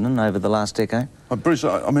Essendon over the last decade. Bruce,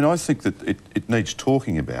 I mean, I think that it needs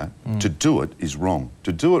talking about. To do it is wrong.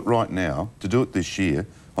 To do it right now, to do it this year,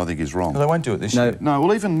 I think is wrong. Well, they won't do it this year. No,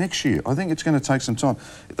 well, even next year. I think it's going to take some time.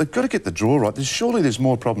 They've got to get the draw right. Surely there's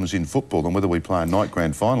more problems in football than whether we play a night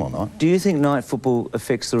grand final or not. Do you think night football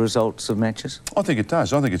affects the results of matches? I think it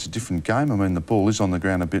does. I think it's a different game. I mean, the ball is on the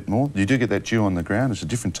ground a bit more. You do get that dew on the ground. It's a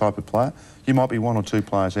different type of player. You might be 1 or 2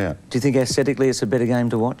 players out. Do you think aesthetically it's a better game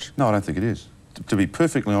to watch? No, I don't think it is. To be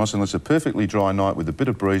perfectly honest, unless it's a perfectly dry night with a bit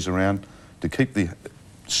of breeze around to keep the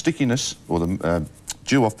stickiness or the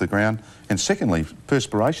dew off the ground, and secondly,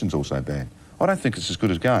 perspiration's also bad. I don't think it's as good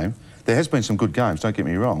as game. There has been some good games, don't get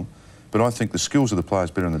me wrong, but I think the skills of the players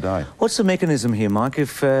better in the day. What's the mechanism here, Mike?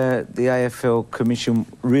 If the AFL Commission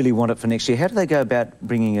really want it for next year, how do they go about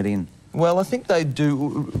bringing it in? Well, I think they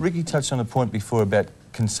do. Ricky touched on a point before about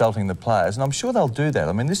consulting the players, and I'm sure they'll do that.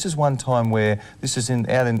 I mean, this is one time where this is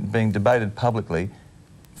being debated publicly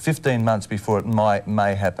 15 months before it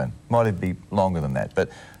may happen. Might even be longer than that, but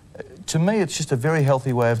to me, it's just a very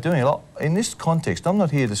healthy way of doing it. In this context, I'm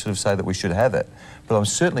not here to sort of say that we should have it, but I'm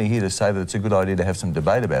certainly here to say that it's a good idea to have some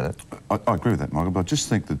debate about it. I agree with that, Michael, but I just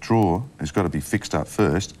think the draw has got to be fixed up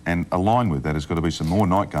first, and aligned with that has got to be some more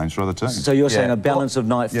night games for other teams. So you're saying a balance of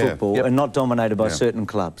night football and not dominated by certain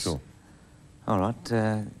clubs? Sure. All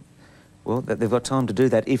right. Well, they've got time to do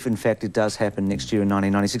that if, in fact, it does happen next year in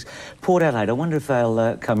 1996. Port Adelaide, I wonder if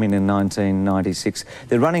they'll come in 1996.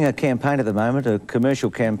 They're running a campaign at the moment, a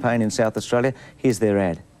commercial campaign in South Australia. Here's their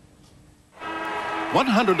ad.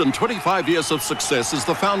 125 years of success is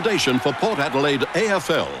the foundation for Port Adelaide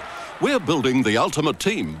AFL. We're building the ultimate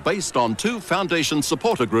team based on 2 foundation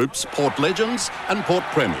supporter groups, Port Legends and Port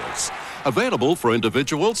Premiers. Available for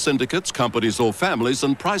individuals, syndicates, companies or families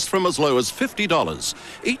and priced from as low as $50.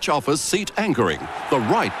 Each offers seat anchoring, the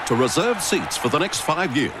right to reserve seats for the next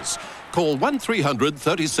 5 years. Call 1300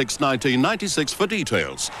 36 19 96 for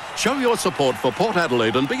details. Show your support for Port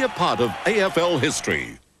Adelaide and be a part of AFL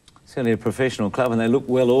history. Certainly a professional club, and they look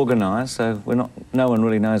well organised, so no one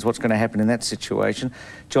really knows what's going to happen in that situation.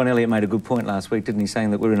 John Elliott made a good point last week, didn't he,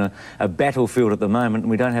 saying that we're in a battlefield at the moment and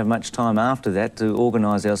we don't have much time after that to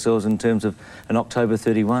organise ourselves in terms of an October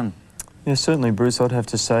 31. Yeah, certainly, Bruce. I'd have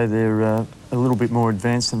to say they're a little bit more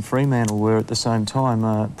advanced than Fremantle were at the same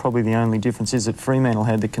time. Probably the only difference is that Fremantle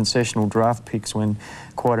had the concessional draft picks when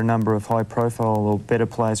quite a number of high-profile or better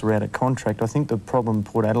players were out of contract. I think the problem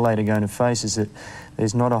Port Adelaide are going to face is that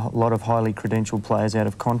there's not a lot of highly credentialed players out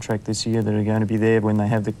of contract this year that are going to be there when they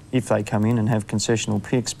have if they come in and have concessional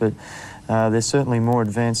picks. But they're certainly more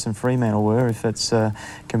advanced than Fremantle were, if that's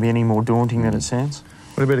can be any more daunting than it sounds.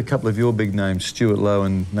 What about a couple of your big names, Stuart Lowe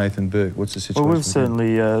and Nathan Burke? What's the situation? Well, we've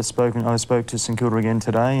certainly spoken. I spoke to St Kilda again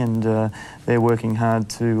today, and they're working hard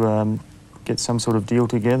to get some sort of deal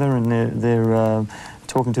together, and they're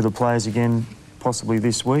talking to the players again possibly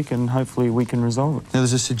this week, and hopefully we can resolve it. Now,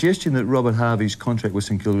 there's a suggestion that Robert Harvey's contract with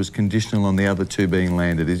St Kilda is conditional on the other 2 being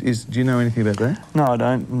landed. Do you know anything about that? No, I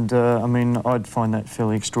don't, and I mean, I'd find that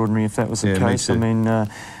fairly extraordinary if that was the case. I mean,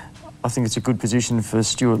 I think it's a good position for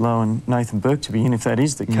Stuart Lowe and Nathan Burke to be in if that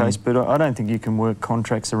is the case, but I don't think you can work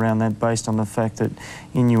contracts around that based on the fact that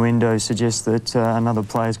innuendo suggests that another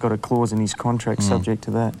player's got a clause in his contract subject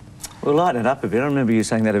to that. Well, lighten it up a bit. I remember you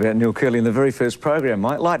saying that about Neil Curley in the very first program,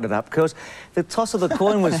 Mike. Lighten it up, because the toss of the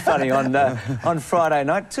coin was funny on Friday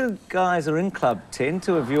night. 2 guys are in Club 10,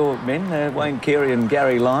 2 of your men, Wayne Carey and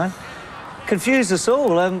Gary Lyon. Confused us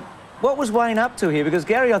all. What was Wayne up to here? Because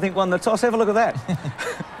Gary, I think, won the toss. Have a look at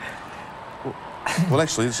that. Well,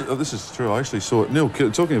 actually, this is true. I actually saw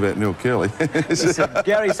it. Talking about Neil Curley.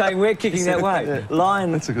 Gary saying we're kicking that way. Yeah.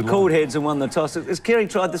 Lyon called heads and won the toss. Has Kerry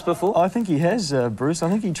tried this before? I think he has, Bruce. I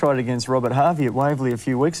think he tried it against Robert Harvey at Waverley a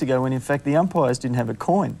few weeks ago when, in fact, the umpires didn't have a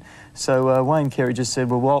coin. So Wayne Carey just said,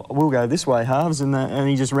 well, we'll go this way, halves, and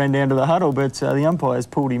he just ran down to the huddle, but the umpires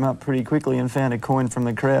pulled him up pretty quickly and found a coin from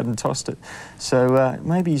the crowd and tossed it. So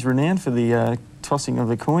maybe he's renowned for the tossing of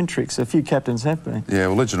the coin tricks. A few captains have been. Yeah,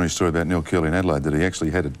 well, legendary story about Neil Curley in Adelaide, that he actually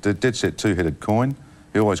had a dead-set 2-headed coin.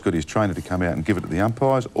 He always got his trainer to come out and give it to the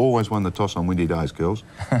umpires. Always won the toss on windy days, girls.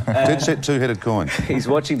 Dead-set 2-headed coin. He's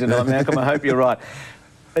watching tonight, Malcolm. I hope you're right.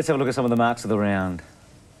 Let's have a look at some of the marks of the round.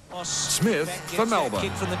 Smith for Melbourne.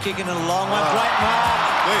 Kick from the kick and a long one. Great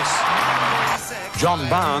mark. This. John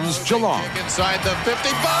Barnes, Geelong. Kick inside the 50.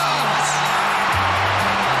 Barnes!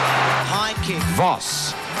 High kick.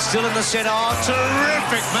 Voss. Still in the centre. Oh,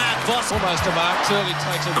 terrific mark. Voss. Almost a mark. Turley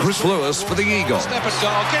takes it. Chris Lewis for the Eagles. Snap at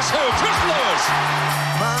goal. Guess who? Chris Lewis.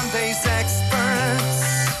 Monday's experts.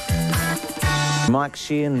 Mike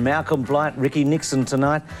Sheahan, Malcolm Blight, Ricky Nixon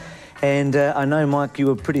tonight. And I know, Mike, you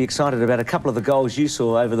were pretty excited about a couple of the goals you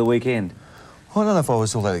saw over the weekend. Well, I don't know if I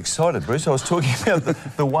was all that excited, Bruce. I was talking about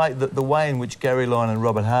the way in which Gary Lyon and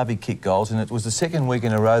Robert Harvey kicked goals, and it was the second week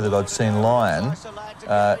in a row that I'd seen Lyon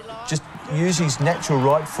just use his natural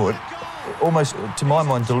right foot, almost, to my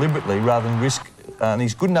mind, deliberately, rather than risk. And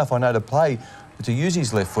he's good enough, I know, to play, to use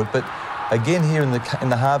his left foot. But again, here in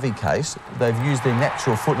the Harvey case, they've used their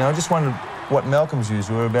natural foot. Now, I just wondered what Malcolm's views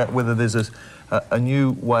were about whether there's a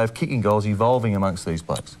new way of kicking goals evolving amongst these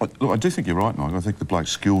blokes. Look, I do think you're right, Mike. I think the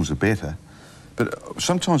bloke's skills are better. But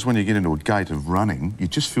sometimes when you get into a gait of running, you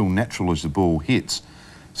just feel natural as the ball hits.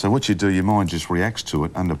 So what you do, your mind just reacts to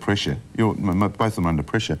it under pressure. Both of them are under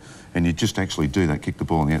pressure, and you just actually do that, kick the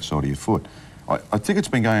ball on the outside of your foot. I think it's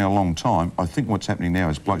been going a long time. I think what's happening now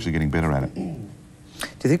is blokes are getting better at it. Do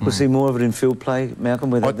you think we'll see more of it in field play, Malcolm,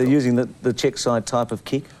 where they're using the check side type of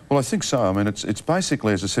kick? Well, I think so. I mean, it's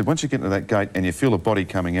basically, as I said, once you get into that gate and you feel a body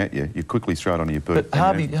coming at you, you quickly throw it onto your boot. But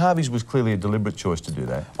Harvey's was clearly a deliberate choice to do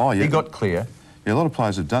that. Oh, yeah. He got clear. Yeah, a lot of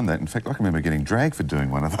players have done that. In fact, I can remember getting dragged for doing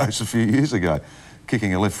one of those a few years ago.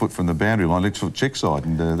 kicking a left foot from the boundary line, left foot check side,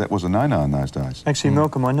 and that was a no-no in those days. Actually,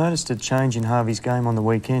 Malcolm, I noticed a change in Harvey's game on the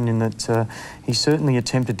weekend in that he certainly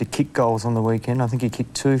attempted to kick goals on the weekend. I think he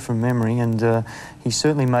kicked 2 from memory, and he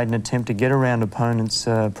certainly made an attempt to get around opponents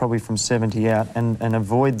probably from 70 out and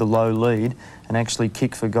avoid the low lead and actually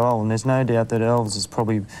kick for goal. And there's no doubt that Elves has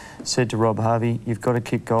probably said to Rob Harvey, you've got to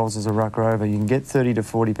kick goals as a ruck rover. You can get 30 to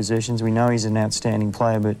 40 possessions. We know he's an outstanding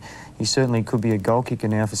player, but he certainly could be a goal kicker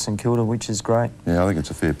now for St Kilda, which is great. Yeah, I think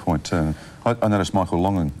it's a fair point too. I noticed Michael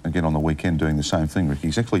Longan again on the weekend doing the same thing, Ricky.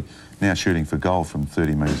 He's actually now shooting for goal from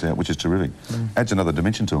 30 metres out, which is terrific. Adds another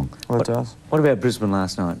dimension to him. Well, it does. What about Brisbane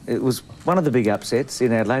last night? It was one of the big upsets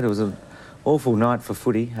in Adelaide. It was an awful night for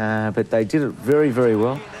footy, but they did it very, very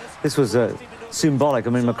well. This was symbolic. I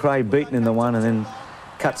mean, McRae beaten in the one and then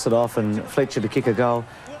cuts it off, and Fletcher to kick a goal.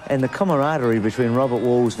 And the camaraderie between Robert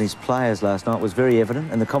Walls and his players last night was very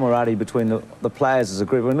evident, and the camaraderie between the players as a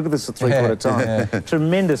group. I mean, look at this at three-quarter time.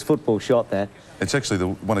 Tremendous football shot, that. It's actually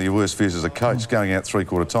one of your worst fears as a coach, going out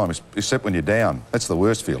three-quarter time, except when you're down. That's the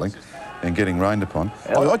worst feeling, and getting rained upon.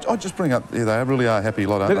 I just bring up, yeah, they really are a happy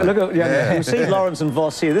lot, aren't they? Look at, you see Lawrence and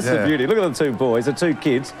Voss here. This is the beauty. Look at the 2 boys, the 2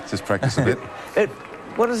 kids. Just practice a bit.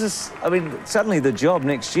 What is this? I mean, suddenly the job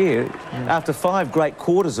next year, after 5 great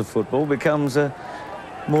quarters of football, becomes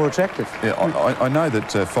more attractive. Yeah, I know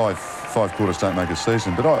that five quarters don't make a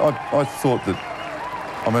season, but I thought that,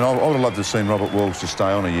 I mean, I would have loved to have seen Robert Walls to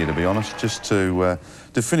stay on a year, to be honest, just to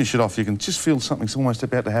finish it off. You can just feel something's almost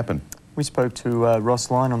about to happen. We spoke to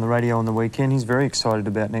Ross Lyon on the radio on the weekend. He's very excited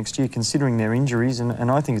about next year, considering their injuries,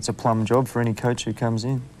 and I think it's a plum job for any coach who comes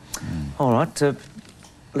in. All right.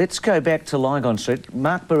 Let's go back to Lygon Street.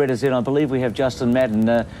 Mark Beretta's in. I believe we have Justin Madden.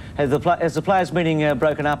 Has the players' meeting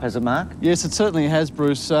broken up, has it, Mark? Yes, it certainly has,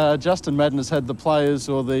 Bruce. Justin Madden has had the players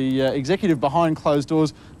or the executive behind closed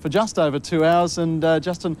doors for just over 2 hours. And,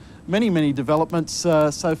 Justin, many developments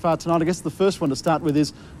so far tonight. I guess the first one to start with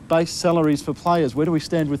is base salaries for players. Where do we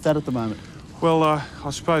stand with that at the moment? Well, I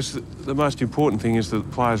suppose the most important thing is that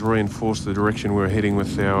the players reinforce the direction we're heading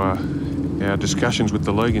with our discussions with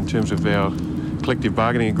the league in terms of our collective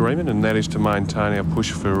bargaining agreement, and that is to maintain our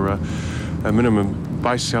push for a minimum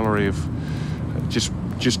base salary of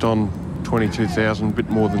just on $22,000, a bit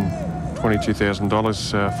more than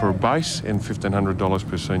 $22,000 for a base, and $1,500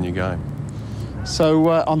 per senior game. So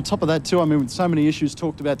on top of that too, I mean, with so many issues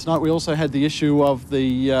talked about tonight, we also had the issue of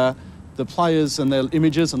the players and their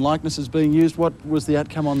images and likenesses being used. What was the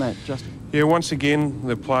outcome on that, Justin? Yeah, once again,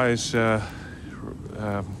 the players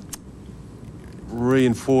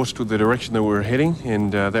reinforced with the direction that we were heading,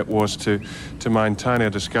 and that was to maintain our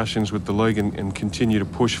discussions with the league and continue to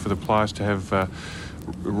push for the players to have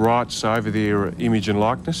rights over their image and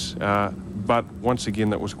likeness. But once again,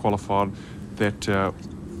 that was qualified that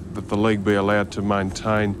the league be allowed to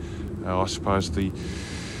maintain, I suppose,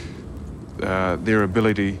 their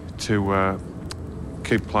ability to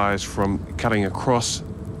keep players from cutting across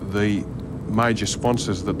the major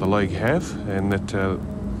sponsors that the league have, and that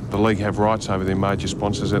the league have rights over their major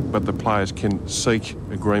sponsors, but the players can seek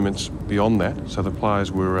agreements beyond that. So the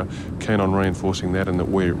players were keen on reinforcing that, and that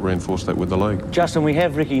we reinforced that with the league. Justin, we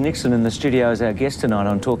have Ricky Nixon in the studio as our guest tonight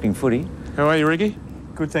on Talking Footy. How are you, Ricky?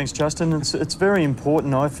 Good, thanks, Justin. It's very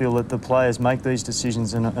important, I feel, that the players make these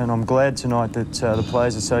decisions, and I'm glad tonight that the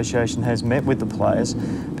Players Association has met with the players,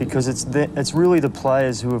 because it's really the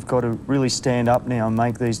players who have got to really stand up now and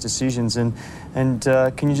make these decisions. And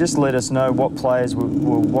can you just let us know what players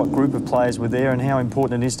what group of players were there, and how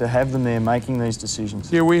important it is to have them there making these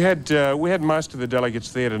decisions? Yeah, we had most of the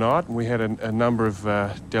delegates there tonight, and we had a number of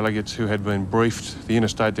delegates who had been briefed, the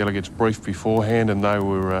interstate delegates briefed beforehand, and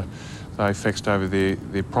they fixed over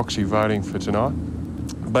their proxy voting for tonight.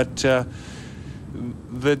 But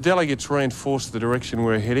the delegates reinforced the direction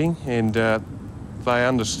we're heading, and they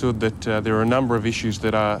understood that there are a number of issues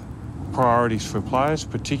that are priorities for players,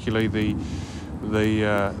 particularly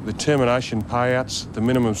the termination payouts, the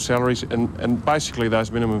minimum salaries, and basically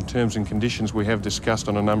those minimum terms and conditions we have discussed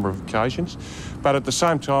on a number of occasions. But at the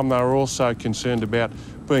same time, they were also concerned about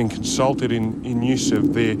being consulted in use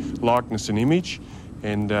of their likeness and image,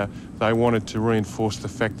 and they wanted to reinforce the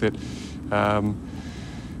fact that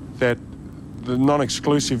that the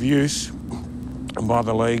non-exclusive use by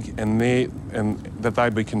the league and that they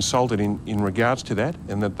be consulted in regards to that,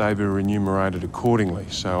 and that they be remunerated accordingly.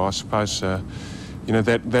 So I suppose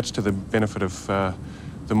that's to the benefit of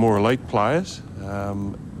the more elite players,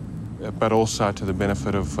 but also to the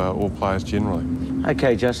benefit of all players generally.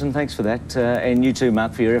 Okay, Justin, thanks for that, and you too,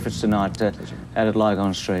 Mark, for your efforts tonight out at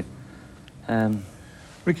Lygon Street.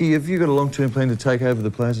 Ricky, have you got a long-term plan to take over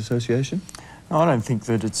the Players Association? I don't think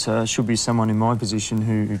that it should be someone in my position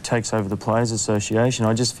who takes over the Players Association.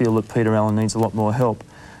 I just feel that Peter Allen needs a lot more help.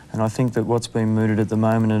 And I think that what's been mooted at the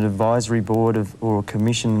moment, an advisory board or a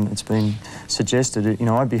commission that's been suggested, you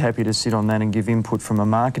know, I'd be happy to sit on that and give input from a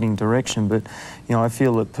marketing direction. But, you know, I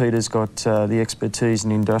feel that Peter's got the expertise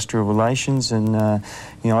in industrial relations and,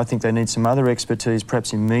 you know, I think they need some other expertise,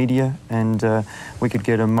 perhaps in media, and we could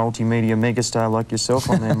get a multimedia megastar like yourself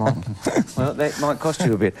on there, Mike. Well, that might cost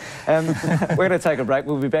you a bit. We're going to take a break.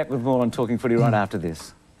 We'll be back with more on Talking Footy right after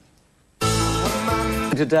this.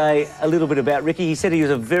 Today, a little bit about Ricky. He said he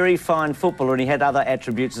was a very fine footballer and he had other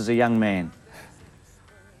attributes as a young man.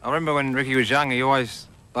 I remember when Ricky was young, he always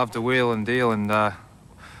loved to wheel and deal, and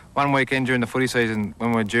one weekend during the footy season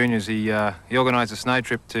when we were juniors, he organised a snow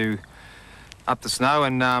trip up the snow,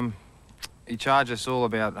 and he charged us all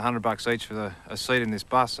about $100 each for a seat in this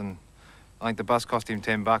bus, and I think the bus cost him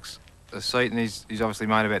 $10 a seat, and he's obviously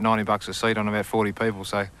made about $90 a seat on about 40 people,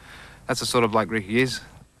 so that's the sort of bloke Ricky is.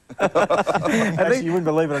 Actually, you wouldn't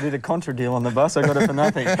believe it, I did a contra deal on the bus. I got it for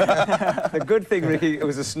nothing. The good thing, Ricky, it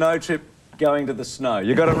was a snow trip going to the snow.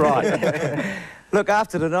 You got it right. Look,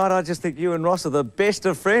 after tonight, I just think you and Ross are the best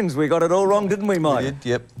of friends. We got it all wrong, didn't we, Mike? We did,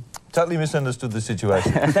 yep. Totally misunderstood the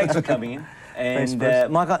situation. Thanks for coming in.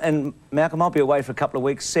 And Michael and Malcolm, I'll be away for a couple of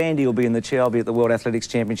weeks. Sandy will be in the chair. I'll be at the World Athletics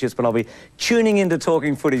Championships, but I'll be tuning into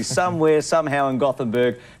Talking Footy somewhere, somehow in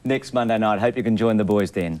Gothenburg next Monday night. Hope you can join the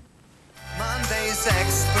boys then. Monday's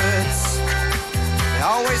experts, they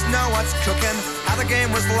always know what's cooking, how the game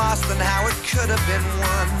was lost and how it could have been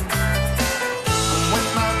won. And when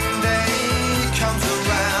Monday comes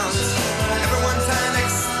around, everyone's an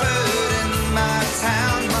expert in my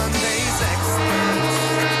town. Monday's experts.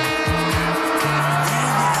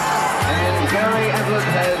 And Gary Ablett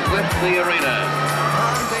has left the arena.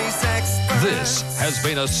 Monday's experts. This has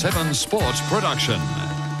been a 7 Sports production.